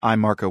I'm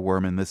Marco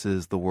Werman. This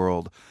is The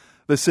World.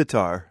 The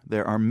sitar.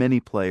 There are many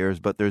players,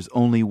 but there's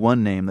only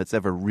one name that's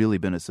ever really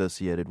been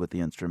associated with the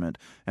instrument,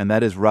 and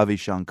that is Ravi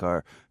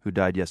Shankar, who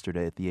died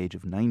yesterday at the age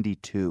of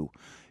 92.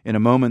 In a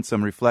moment,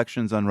 some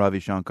reflections on Ravi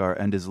Shankar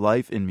and his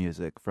life in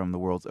music from The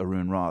World's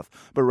Arun Roth.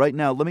 But right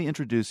now, let me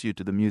introduce you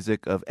to the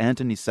music of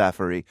Anthony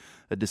Saffery,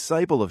 a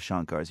disciple of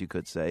Shankar's, you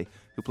could say,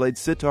 who played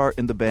sitar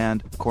in the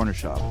band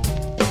Cornershop.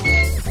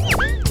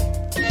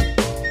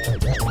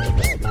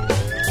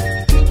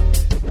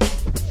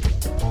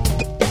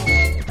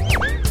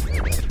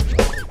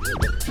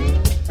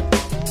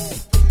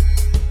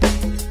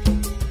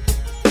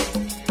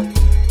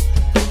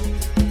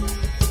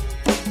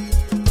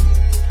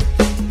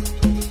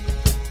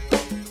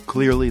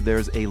 Clearly,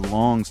 there's a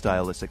long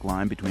stylistic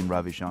line between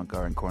Ravi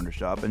Shankar and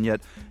Cornershop, and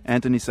yet,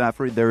 Anthony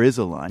Saffery, there is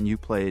a line. You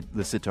played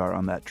the sitar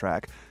on that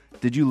track.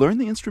 Did you learn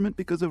the instrument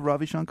because of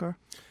Ravi Shankar?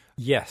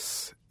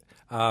 Yes.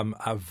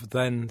 I've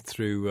then,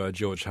 through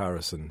George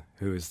Harrison,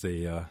 who is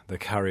the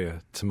carrier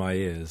to my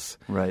ears.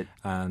 Right.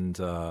 And,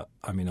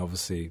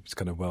 obviously, it's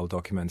kind of well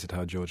documented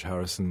how George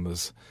Harrison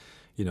was,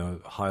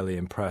 highly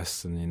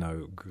impressed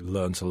and,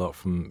 learnt a lot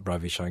from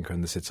Ravi Shankar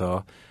and the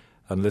sitar.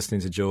 And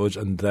listening to George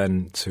and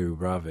then to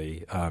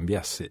Ravi,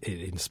 it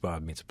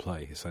inspired me to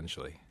play,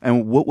 essentially.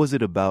 And what was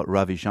it about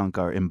Ravi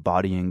Shankar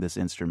embodying this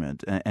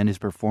instrument and his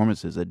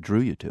performances that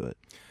drew you to it?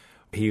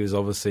 He was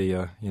obviously,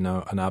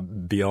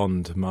 an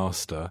beyond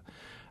master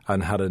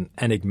and had an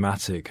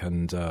enigmatic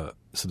and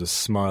sort of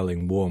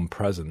smiling, warm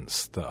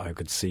presence that I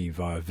could see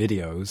via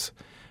videos.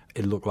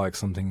 It looked like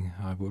something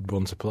I would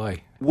want to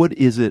play. What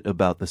is it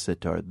about the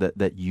sitar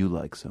that you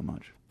like so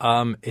much?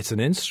 It's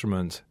an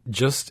instrument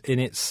just in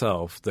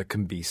itself that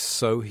can be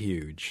so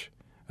huge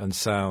and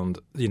sound,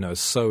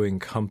 so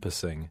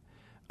encompassing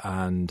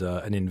and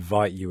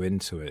invite you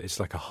into it. It's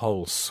like a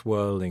whole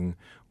swirling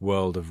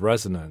world of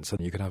resonance,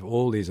 and you can have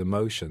all these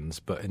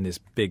emotions, but in this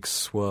big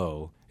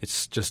swirl,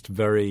 it's just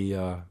very,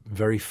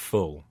 very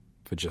full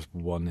for just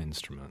one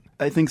instrument.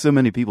 I think so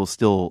many people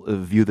still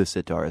view the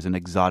sitar as an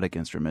exotic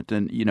instrument.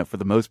 And, for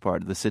the most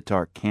part, the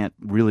sitar can't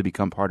really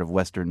become part of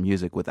Western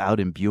music without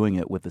imbuing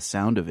it with the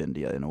sound of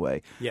India in a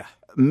way. Yeah.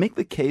 Make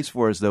the case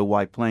for us, though,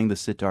 why playing the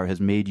sitar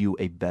has made you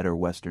a better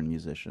Western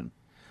musician.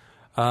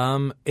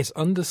 It's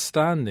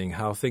understanding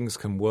how things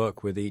can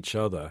work with each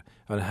other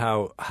and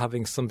how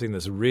having something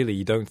that's really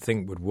you don't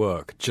think would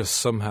work just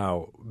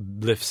somehow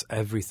lifts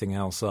everything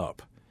else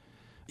up.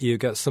 You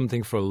get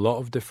something for a lot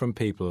of different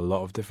people, a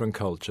lot of different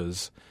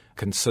cultures,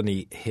 can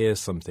suddenly hear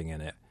something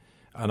in it.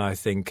 And I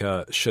think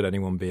should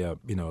anyone be a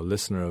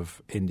listener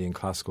of Indian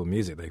classical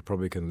music, they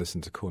probably can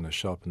listen to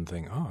Cornershop and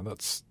think,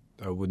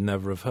 I would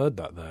never have heard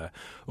that there.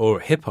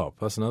 Or hip-hop,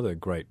 that's another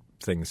great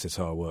thing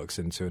sitar works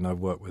into. And I've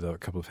worked with a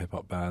couple of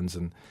hip-hop bands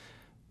and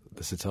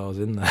the sitar's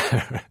in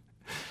there.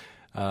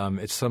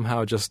 It's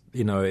somehow just,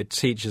 it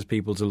teaches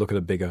people to look at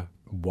a bigger,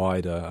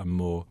 wider and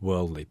more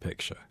worldly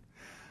picture.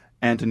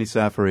 Anthony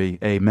Saffery,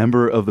 a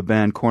member of the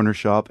band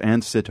Cornershop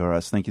and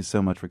sitarist, thank you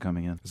so much for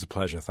coming in. It's a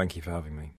pleasure. Thank you for having me.